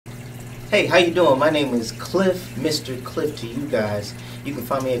Hey, how you doing? My name is Cliff, Mr. Cliff to you guys. You can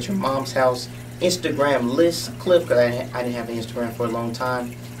find me at your mom's house. Instagram list Cliff, because I didn't have an Instagram for a long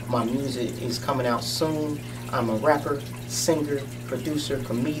time. My music is coming out soon. I'm a rapper, singer, producer,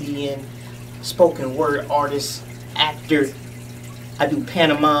 comedian, spoken word artist, actor. I do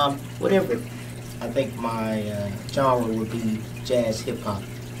pantomime, whatever. I think my genre would be jazz hip hop.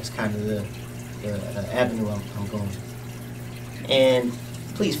 That's kind of the avenue I'm going. And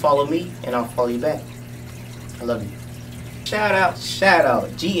please follow me, and I'll follow you back. I love you. Shout out,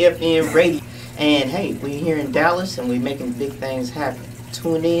 GFN Radio. And hey, we're here in Dallas, and we're making big things happen.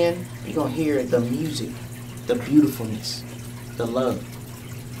 Tune in. You're going to hear the music, the beautifulness, the love.